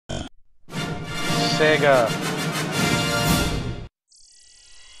Sega.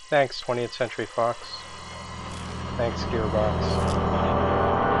 Thanks, 20th Century Fox. Thanks, Gearbox.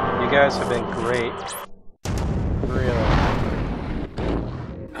 You guys have been great. Really.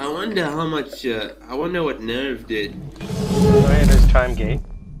 I wonder how much, I wonder what Nerve did. Oh yeah, there's Time Gate.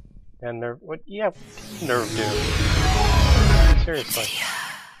 And Nerve, what, yeah, Nerve do? Seriously.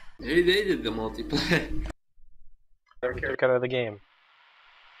 Maybe they did the multiplayer. Took out of the game.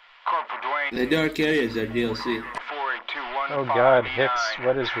 The Dark Areas are DLC. Oh god, Hicks,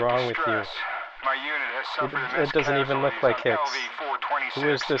 what is wrong with you? It doesn't even look like Hicks. Who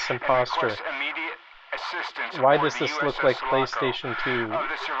is this imposter? Why does this look like PlayStation 2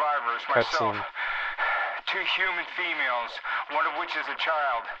 cutscene? 2 human females, one of which is a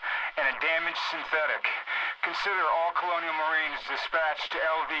child, and a damaged synthetic. Consider all Colonial Marines dispatched to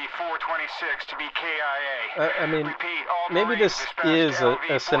LV-426 to be KIA. I mean, Repeat, all maybe Marines this dispatched is to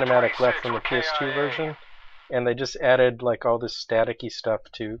a cinematic left from the LV-426 PS2 KIA. version, and they just added like all this staticky stuff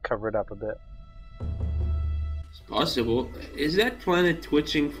to cover it up a bit. It's possible. Is that planet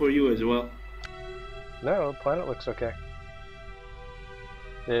twitching for you as well? No, the planet looks okay.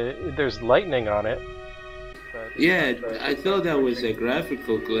 There's lightning on it. Yeah, I thought that was a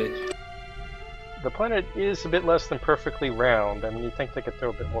graphical glitch. The planet is a bit less than perfectly round. I mean, you'd think they could throw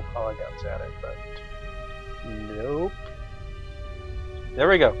a bit more polygons at it, but nope. There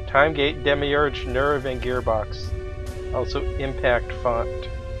we go. Time Gate, Demiurge, Nerve, and Gearbox. Also, Impact font.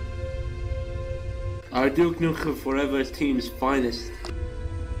 Our Duke Nukem Forever team's finest.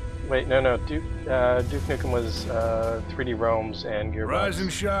 Wait, no. Duke Nukem was 3D Realms and Gearbox. Rise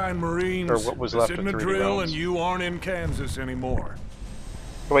and shine, Marines. Or what was left of 3D drill, Realms. and you aren't in Kansas anymore.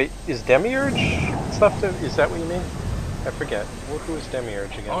 Wait, is Demiurge left of? Is that what you mean? I forget. Who is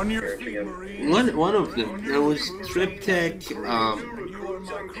Demiurge again? On your feet, Marines. One of them. There was Triptech,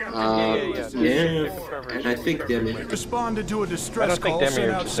 yeah, and I think Demiurge. Responded to a distress call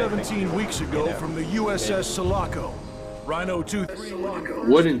sent out 17 weeks ago from the USS Sulaco. Rhino 2-3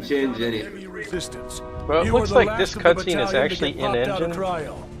 Wouldn't change anything. resistance. Well, it You looks are the like this last of the cutscene is battalion to actually get popped out of in-engine.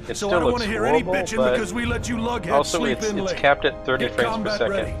 trial. It So still I don't looks want to hear any horrible, bitching but because we let you lugheads also sleep it's in late. capped at 30 Get frames per combat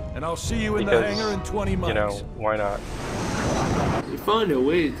second. ready, and I'll see you in the Because, hangar in 20 months. you know, why not? You found a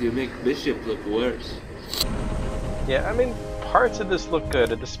way to make Bishop look worse. Yeah, I mean, parts of this look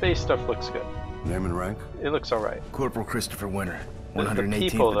good, and the space stuff looks good. Name and rank? It looks alright. Corporal Christopher Winter, The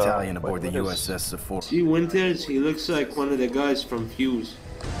 118th people, though, Battalion aboard the what is- USS Sephora. See Winters? He looks like one of the guys from Fuse.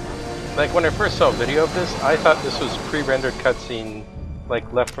 Like, when I first saw a video of this, I thought this was pre-rendered cutscene,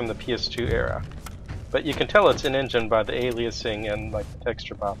 like, left from the PS2 era. But you can tell it's in-engine by the aliasing and, like, the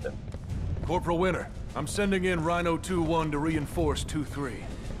texture popping. Corporal Winter, I'm sending in Rhino 2-1 to reinforce 2-3.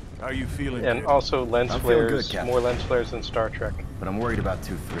 How are you feeling? And kid? also lens I'm feeling flares, good, Captain. more lens flares than Star Trek. But I'm worried about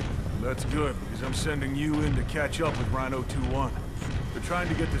 2-3. That's good, because I'm sending you in to catch up with Rhino 2-1. We're trying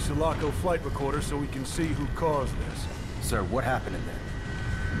to get the Sulaco flight recorder so we can see who caused this. Sir, what happened in there?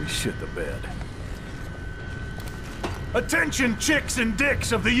 We shit the bed. Attention, chicks and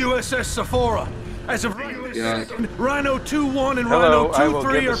dicks of the USS Sephora! As of Rhino 2-1 and Hello, Rhino I will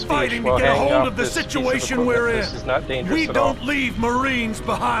 2-3 give a are speech fighting to while get a hanging hold off of the this piece of situation we're in. equipment. This is not dangerous We at all. don't leave Marines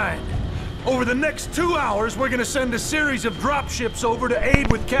behind. Over the next 2 hours, we're gonna send a series of dropships over to aid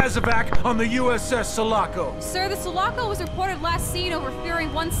with Kazovac on the USS Sulaco. Sir, the Sulaco was reported last seen over Fury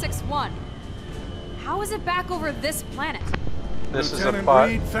 161. How is it back over this planet? This Lieutenant is a plot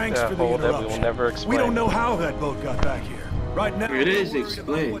Reed, thanks for the hole that we will interruption. never explain. We don't know how that boat got back here. Right now, It is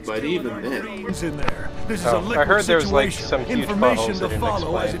explained, but even then. it's in there. This is Oh, a liquid I heard there was, like, situation. some huge Information potholes to they didn't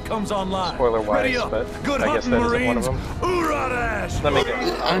follow as explain, it comes online. spoiler-wise, Ready up. but Good I guess hunting, that isn't one Marines. of them. Hoorah, Dash! Let me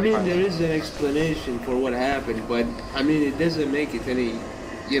get. I mean, there is an explanation for what happened, but I mean, it doesn't make it any,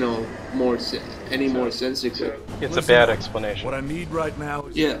 you know, more more sensical. It's a Listen bad up. explanation. What I need right now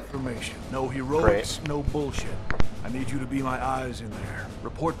is Yeah. information. No heroics, no bullshit. I need you to be my eyes in there.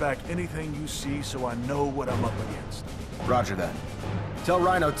 Report back anything you see so I know what I'm up against. Roger that. Tell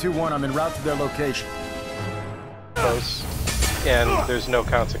Rhino 2-1 I'm en route to their location. Close, and there's no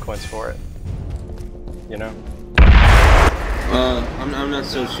consequence for it. You know. I'm not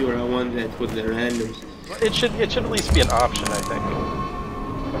so sure I want that with the randoms. It should at least be an option, I think.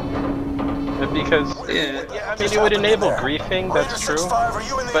 Because Yeah. I mean, it would enable griefing. That's true.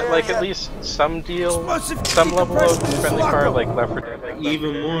 But like at least some level of friendly fire, like Left 4 Dead.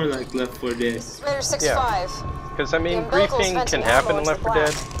 Even more like Left 4 Dead. Raider 6-5. Because I mean, The umbilical's griefing can venting happen ammo in Left into 4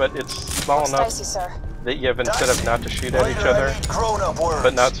 the Dead, but it's small Looks enough dicey, sir. that you have incentive not to shoot at each other,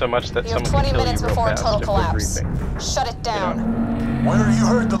 but not so much that You have someone can 20 kill you minutes real before fast total if collapse. they're griefing. Shut it down. Winter, you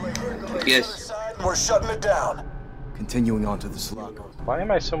heard the Yes. We're shutting it down. Continuing on to the Sulaco. Why am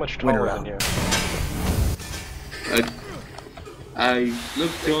I so much Winter taller out. than you? I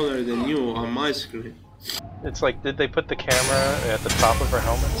look taller than you on my screen. It's like, did they put the camera at the top of our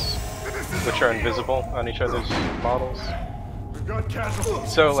helmets, which are invisible on each other's models?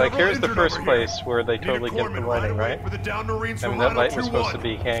 So, like, here's the first place where they totally get the lighting, right? I mean, that light was supposed to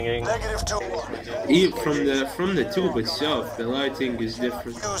be hanging. From the tube itself, the lighting is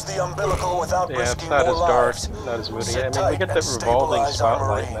different. Yeah, it's not as dark, not as moody. I mean, we get that revolving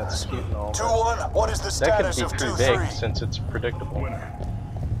spotlight, and that's cute and all. That could be pretty big, since it's predictable.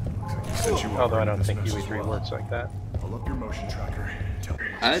 Although I don't think UE3 works like that. Pull up your motion tracker.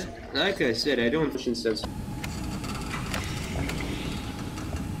 Like I said, I don't motion sensor.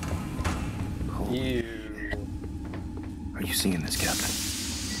 Are you seeing this, Captain?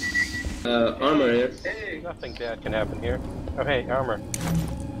 Armor here. Nothing bad can happen here. Oh hey, armor.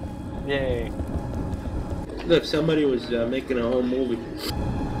 Yay. Look, somebody was making a home movie.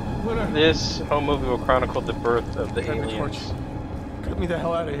 This home movie will chronicle the birth of the aliens. Get me the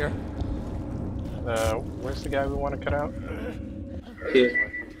hell out of here. Where's the guy we want to cut out? Here.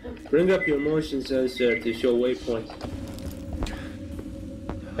 Bring up your motion sensor to show waypoints.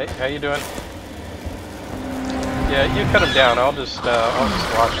 Hey, how you doing? Yeah, you cut him down. I'll just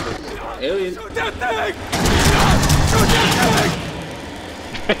watch this. Alien. Shoot that thing! Shoot that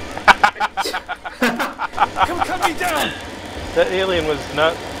thing! Come cut me down! That alien was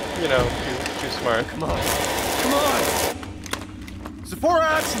not, you know, too smart. Come on. Come on! Sephora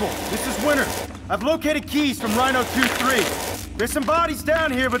Actual, this is Winter. I've located keys from Rhino 2-3. There's some bodies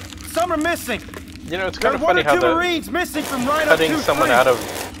down here, but some are missing. You know, it's kind of funny how the Marines missing from Rhino cutting 2-3. someone out of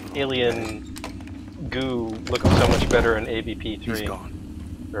alien goo looks so much better in AVP3 He's gone.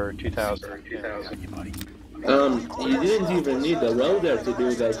 or 2000. You didn't even need the welder to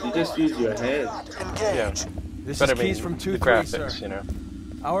do that. You just used your hands. Yeah, This but is I mean, keys from the 2-3, graphics, sir. you know.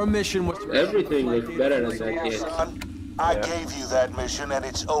 Our mission was to... Everything looks better than that game. I gave you that mission and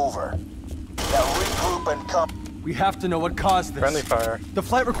it's over. Now regroup and come. We have to know what caused this. Friendly fire. The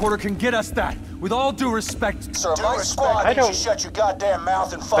flight recorder can get us that. With all due respect. Sir, my squad I needs don't- you shut your goddamn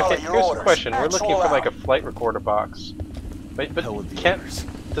mouth and follow Okay, your here's orders. the question. We're looking for Actual like a out. flight recorder box. But Hell with the can't... others.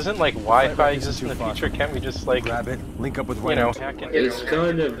 Doesn't like Flight Wi-Fi rec isn't exist in too the far future? from Can't we just like, Grab it, link up with you know, Rhino. hack it? It's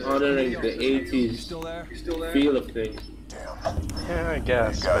kind of honoring the 80s Still there? feel of things. Yeah, I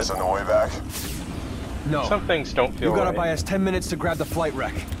guess. Guys But on the way back? No. some things don't feel You gotta right. buy us 10 minutes to grab the flight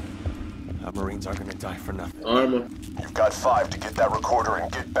wreck. Our Marines aren't gonna die for nothing. Armor. You've got 5 to get that recorder and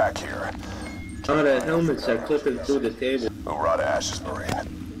get back here. Oh, the helmets are clipping through the table. Hoorah to Ashes,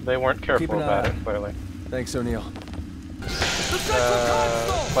 Marine. They weren't careful Keep an about eye. it, clearly. Thanks, O'Neill.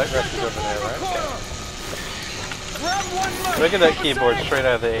 Flight rec is over there, right? Okay. Look at that keyboard, straight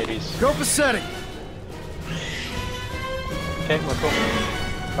out of the 80s. Go for setting. Okay, we're cool.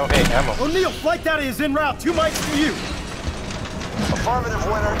 Oh, hey, ammo. O'Neill, flight data is en route. 2 mics to you. Affirmative,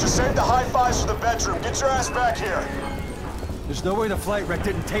 Winter. Just save the high fives for the bedroom. Get your ass back here. There's no way the flight wreck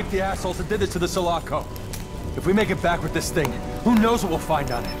didn't tape the assholes that did this to the Sulaco. If we make it back with this thing, who knows what we'll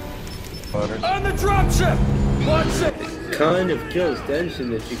find on it. Motors. On the dropship! Watch it! Kind of kills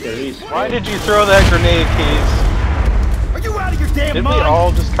tension that you can reach. Why did you throw that grenade, Keys? Are you out of your damn Didn't mind? we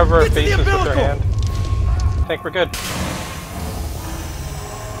all just cover our Get to the faces with our umbilical! hand? I think we're good.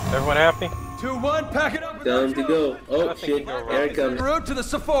 Everyone happy? 2-1, pack it up. Time to go. Oh Nothing shit, can go wrong. here it comes. Road to the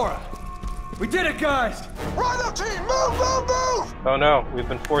Sephora. We did it, guys! Rhino team, move, move, move! Oh no, we've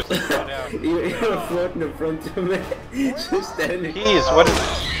been forced to slow down. You're floating in front of me. Just standing. Keys,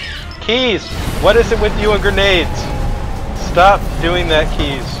 what is it with you and grenades? Stop doing that,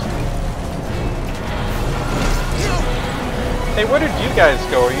 Keys. Hey, where did you guys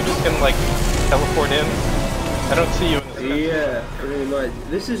go? Are you just gonna like teleport in? I don't see you in the center. Yeah, pretty much.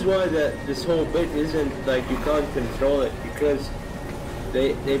 This is why this whole bit isn't like you can't control it, because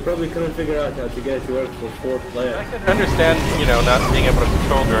they probably couldn't figure out how to get it to work for 4 players. I can understand, you know, not being able to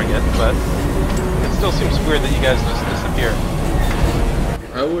control during it, but it still seems weird that you guys just disappear.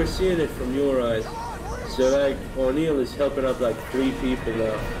 I was seeing it from your eyes. So like O'Neill is helping up like 3 people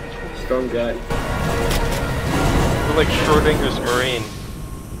now. Strong guy. We're like Schrodinger's Marine.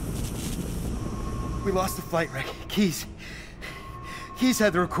 We lost the flight wreck. Keys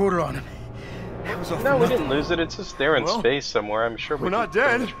had the recorder on him. It was off No, for we nothing. didn't lose it. It's just there in Well, space somewhere. I'm sure we we're can not pretty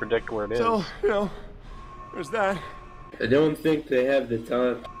dead. much predict where it is. So, you know, there's that. I don't think they have the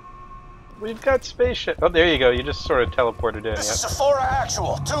time. We've got spaceship. Oh, there you go. You just sort of teleported in. This is Yeah. Sephora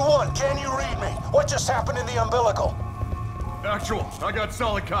Actual. 2-1, can you read me? What just happened in the umbilical? Actual, I got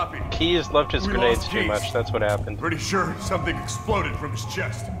solid copy. Keys loved his We grenades lost too Keys. much. That's what happened. Pretty sure something exploded from his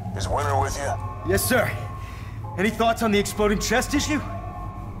chest. Is Winter with you? Yes, sir. Any thoughts on the exploding chest issue?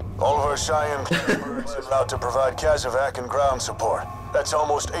 All of our Cheyenne birds en route to provide Kazovac and ground support. That's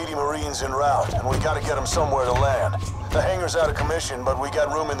almost 80 Marines en route, and we gotta get them somewhere to land. The hangar's out of commission, but we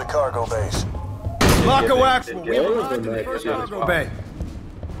got room in the cargo base. Sulaco Actual, we have All of arrived them in the might first be. cargo bay.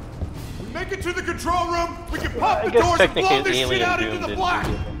 Make it to the control room. We can pop I the guess doors and blow technically this shit Alien out Doom into the didn't black.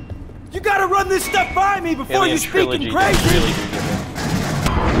 do it. You gotta run this stuff by me before Alien you speak Trilogy in did crazy. really do it.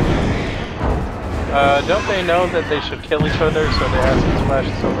 Don't they know that they should kill each other so they acid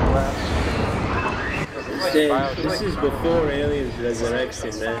splashes over glass? This is before Aliens Resurrection,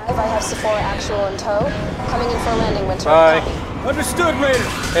 man. If I have Sephora Actual in tow, coming in for a landing, Winter. Bye. Understood, Raider.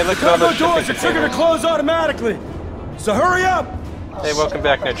 Hey, look at all Cargo those doors shipping are triggered to containers. close automatically. So hurry up. Hey, welcome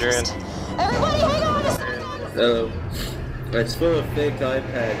back, Nigerian. Everybody hang on! Oh, it's full of fake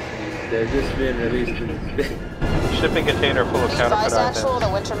iPads. They're just being released. Shipping container full of Be counterfeit advised, Actual, items.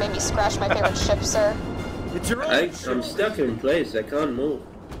 the Winter made me scratch my favorite ship, sir. It's your own. I'm stuck in place. I can't move.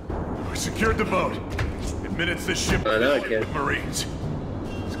 We secured the boat. In minutes, this ship I know, I will can. with Marines.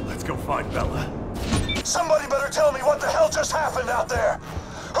 So let's go find Bella. Somebody better tell me what the hell just happened out there.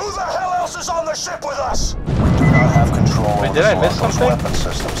 Who the hell else is on the ship with us? We do not have control Wait, over did I miss Sulaco's something? weapon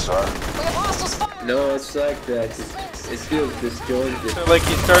system, sir. We have hostiles firing! No, it's like that. It feels disjointed. So, like,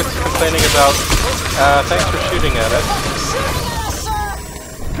 he starts complaining about, thanks for shooting at us. Shooting at us, sir!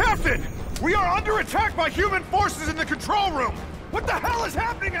 Captain, we are under attack by human forces in the control room. What the hell is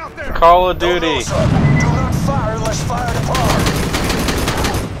happening out there? Call of No, Duty. sir. Do not fire unless fired upon.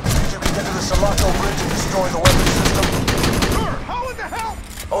 Think you can get to the Sulaco bridge and destroy the weapon system? Sir, how in the hell?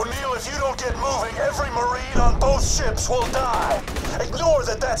 O'Neill, if you don't get moving, every Marine on both ships will die. Ignore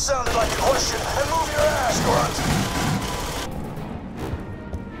that sounded like a question and move your ass, grunt.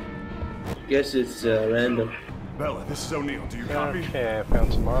 Guess it's random. Bella, this is O'Neill. Do you copy? Okay, I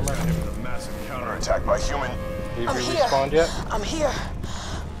found some armor. A massive counter. Attacked by human. Have I'm you here. respawned yet? I'm here.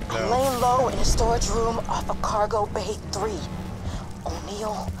 I'm laying low in a storage room off of Cargo Bay 3.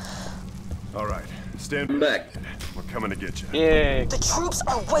 O'Neill, All right, stand I'm back. We're coming to get you. Yay. the troops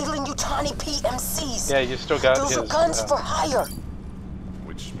are whaling Utani PMCs. Yeah, you still got Those his, are guns for hire.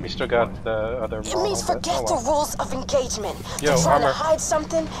 Which we still got the other It model, means but forget oh the well. rules of engagement. Yo, They're trying armor. to hide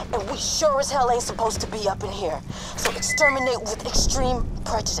something, and we sure as hell ain't supposed to be up in here. So exterminate with extreme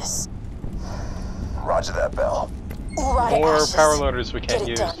prejudice. Roger that, Bell. Uriah More ashes. power loaders we Get can't it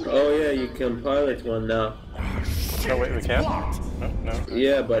use. done. Oh yeah, you can pilot one now. Oh wait, we can't? No.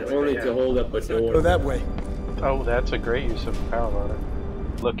 Yeah, but only to hold up a Go door. that way. Oh, that's a great use of a power loader.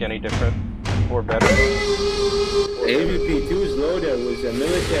 Look any different or better? AVP2's loader was a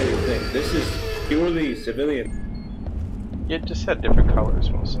military thing. This is purely civilian. It just had different colors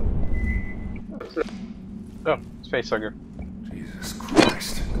mostly. Oh, space hugger. Jesus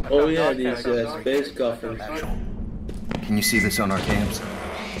Christ. Oh yeah, these space coffins. Can you see this on our cams?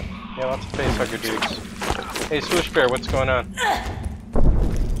 Yeah, lots of face hugger dudes. Hey, Swoosh Bear, what's going on?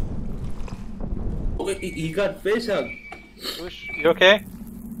 Oh, he got face hugged. Swoosh, you okay?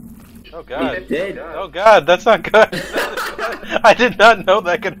 Oh god. He's dead. Oh god, that's not good. I did not know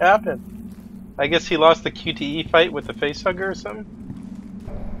that could happen. I guess he lost the QTE fight with the face hugger or something?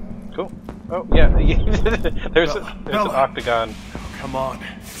 Cool. Oh, yeah. there's an octagon. Come on.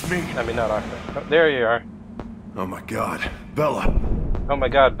 It's me. I mean, not octagon. Oh, there you are. Oh my god. Bella. Oh my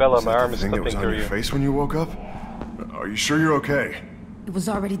god, Bella, Is my that arm the is thing that slipping was on through your you. face when you woke up? Are you sure you're okay? It was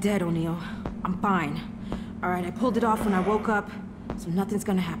already dead, O'Neill. I'm fine. Alright, I pulled it off when I woke up, so nothing's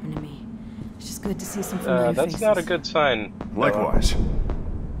gonna happen to me. It's just good to see some familiar That's faces. not a good sign. Bella. Likewise.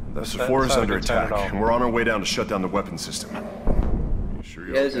 The Sephora's not a under good sign at attack, all. and we're on our way down to shut down the weapon system. You sure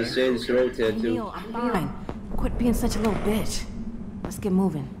He you're has a okay? Saints Row tattoo. O'Neill, I'm fine. Quit being such a little bitch. Let's get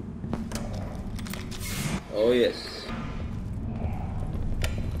moving. Oh yes.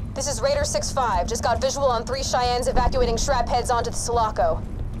 This is Raider 6-5. Just got visual on 3 Cheyennes evacuating Shrap heads onto the Sulaco.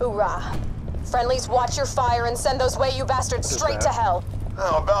 Hoorah. Friendlies, watch your fire and send those way you bastards straight to hell.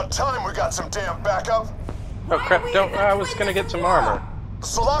 Oh, about time we got some damn backup. Oh crap, don't, I was gonna get some armor.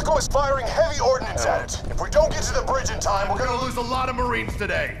 Sulaco is firing heavy ordnance at it. If we don't get to the bridge in time, we're We're gonna gonna lose a lot of Marines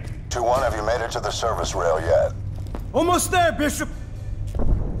today. 2-1, have you made it to the service rail yet? Almost there, Bishop.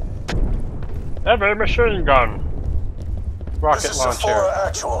 Heavy machine gun. Rocket This is launcher. Sephora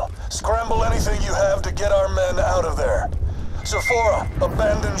Actual. Scramble anything you have to get our men out of there. Sephora,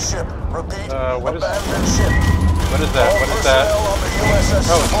 abandoned ship. Repeat, what is- abandoned ship. What is that? What is that? Personnel on the USS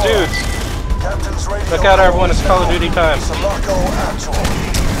Oh, it's Sephora. dudes. Captain's radio. Look out, everyone, it's Call of Duty time. Sulaco Actual.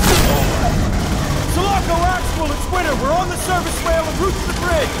 Sulaco Actual, it's Winter. We're on the service rail en route to the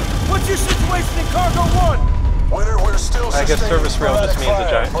bridge. What's your situation in Cargo 1? Winter, we're still I guess sustaining service rail just sporadic means a fire,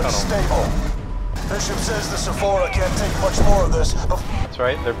 giant but tunnel. stable. Bishop says the Sephora can't take much more of this. That's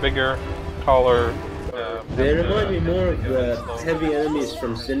right, they're bigger, taller. They remind me more of the heavy enemies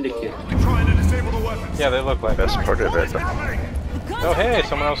from Syndicate. Yeah, they look like Best part of it. Oh hey,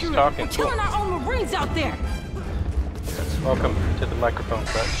 someone else is talking. Cool. Killing our own Marines out there. Welcome to the microphone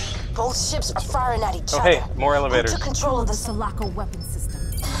set. Both ships are firing at each Oh other. hey, more elevators. Who took control of the Sulaco weapon system.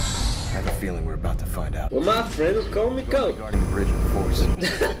 I have a feeling we're about to find out. Well, my friend will call me Coke. Regarding the bridge and force.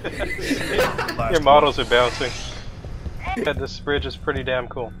 Your models are bouncing. Yeah, this bridge is pretty damn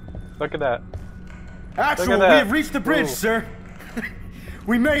cool. Look at that. Actual, Look we at that. have reached the bridge, Ooh. sir.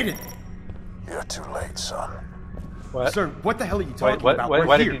 We made it. You're too late, son. What? Sir, what the hell are you Wait, talking what? about? Why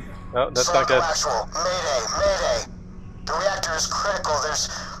We're did here. you? Oh, that's not good. Actual, mayday. The reactor is critical. There's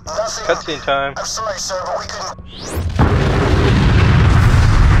nothing. Cutscene time. I'm sorry, sir, but we couldn't.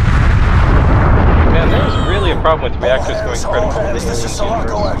 Man, there's really a problem with reactors going critical in the This is Alien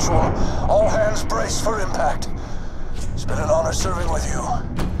Sulaco universe. Actual. All hands brace for impact. It's been an honor serving with you.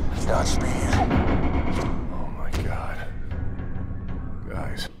 Godspeed. Oh my god.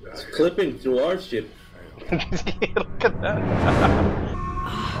 Guys. It's clipping through our ship. Look at that.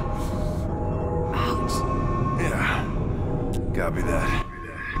 Ouch. Yeah. Copy that.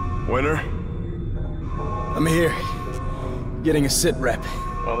 Winner? I'm here. Getting a sit rep.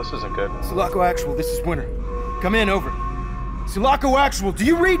 Well, this isn't good. Sulaco Actual, this is Winter. Come in, over. Sulaco Actual, do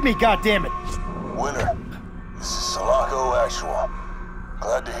you read me, goddammit? Winner, this is Sulaco Actual.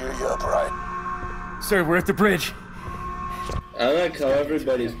 Glad to hear you upright. Sir, we're at the bridge. I like how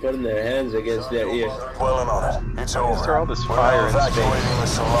everybody's putting their hands against their ears. Dwelling on it. It's over. Is there all this We're fire now in evacuating space? the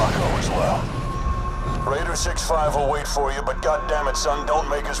Sulaco as well. Raider 6-5 will wait for you, but goddammit, son, don't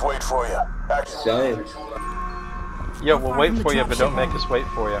make us wait for you. Science. Yeah, we'll wait for you, but don't make us wait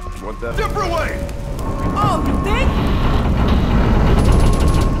for you. Want that? Different way! Oh, you think?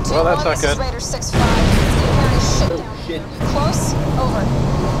 Well, that's not This is good. Raider 6-5. It's Shit. close. Over.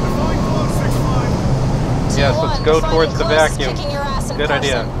 Yes, let's go towards the vacuum. Kicking your ass in Good person.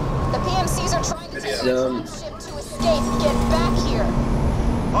 idea. The PMCs are trying to take Yeah. the ship to escape. Get back here.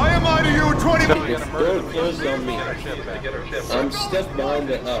 I am I to you in 20 So minutes! we gotta Door murder closed on me. get our ship. I'm stuck behind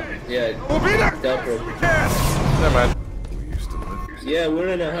the. Oh, yeah. We'll be there! That rope. Yes! Never mind. We used to live here. Yeah, we're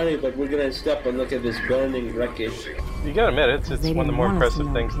in a hurry, but we're gonna stop and look at this burning wreckage. You gotta admit, it's They one of the didn't more want us to impressive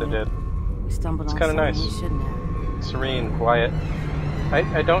know, things they kid. did. We stumbled It's on kinda something nice. we shouldn't have. Serene, quiet.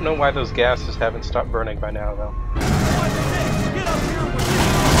 I don't know why those gases haven't stopped burning by now, though.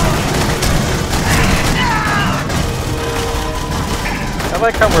 I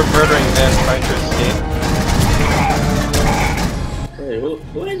like how we're murdering them trying to escape. Hey, who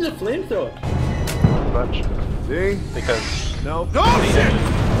has a flamethrower? Bunch. See? Because. No.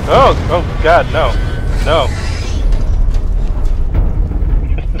 Oh god, no. No.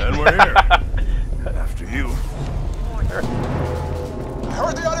 And we're here. After you.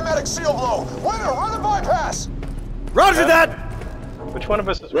 Heard the automatic seal blow. Winner, run a bypass. Roger that! Which one of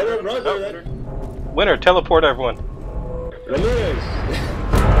us is Roger, Winner? Roger. Winner, teleport everyone. Ramirez.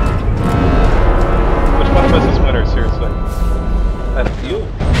 Which one of us is Winner, seriously? You.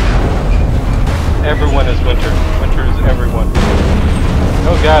 Everyone is Winter. Winter is everyone.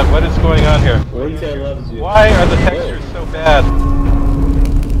 Oh god, what is going on here? Winter loves you. Why are the textures so bad?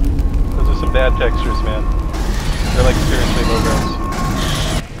 Those are some bad textures, man. They're like seriously low res.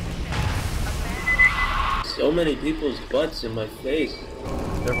 So many people's butts in my face.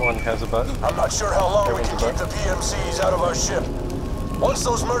 Everyone has a butt. I'm not sure how long we can keep the PMCs out of our ship. Once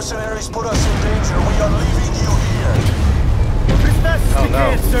those mercenaries put us in danger, we are leaving you here. As fast as Oh, we no.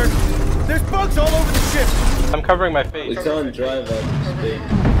 can, sir. There's bugs all over the ship. I'm covering my We face. can't drive out of space.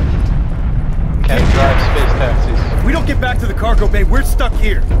 Can't drive space taxis. If we don't get back to the cargo bay, we're stuck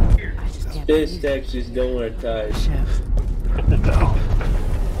here. I just can't Space believe taxis don't wear ties. Chef. No.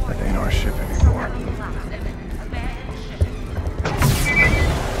 That ain't our ship anymore.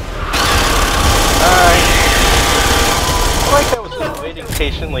 Alright. I like that was waiting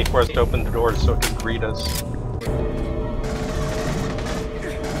patiently for us to open the doors so it could greet us.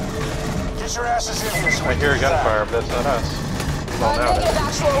 Get your asses in here. I hear a gunfire, but that's not us. Well, now Negative,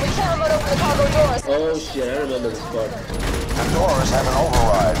 Actual. We can't remote open the cargo doors. Oh shit, I remember this part. The doors have an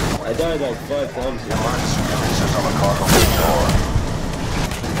override. I died like 5 times. Emergency releases on the cargo bay door.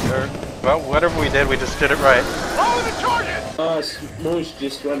 Well, whatever we did, we just did it right. Smoosh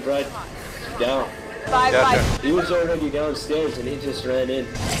just went right down. Bye, Gotcha. He was already downstairs and he just ran in.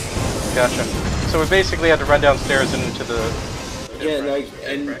 Gotcha. So we basically had to run downstairs and into the... Yeah, like,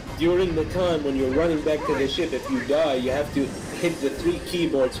 and during the time when you're running back to the ship, if you die, you have to hit the 3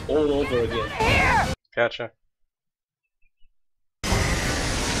 keyboards all over again. Gotcha.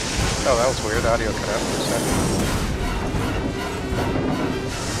 Oh, that was weird. Audio cut out for a second.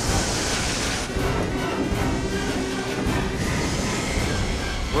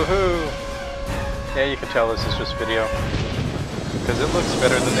 Woohoo! Yeah, you can tell this is just video. Because it looks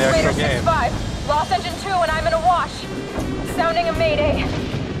better than the actual game. Raider 6-5, lost engine 2 and I'm in a wash. Sounding a mayday.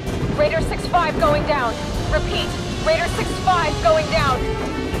 Raider 6-5 going down. Repeat, Raider 6-5 going down.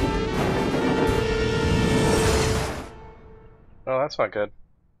 Oh, that's not good.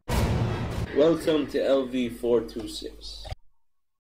 Welcome to LV-426.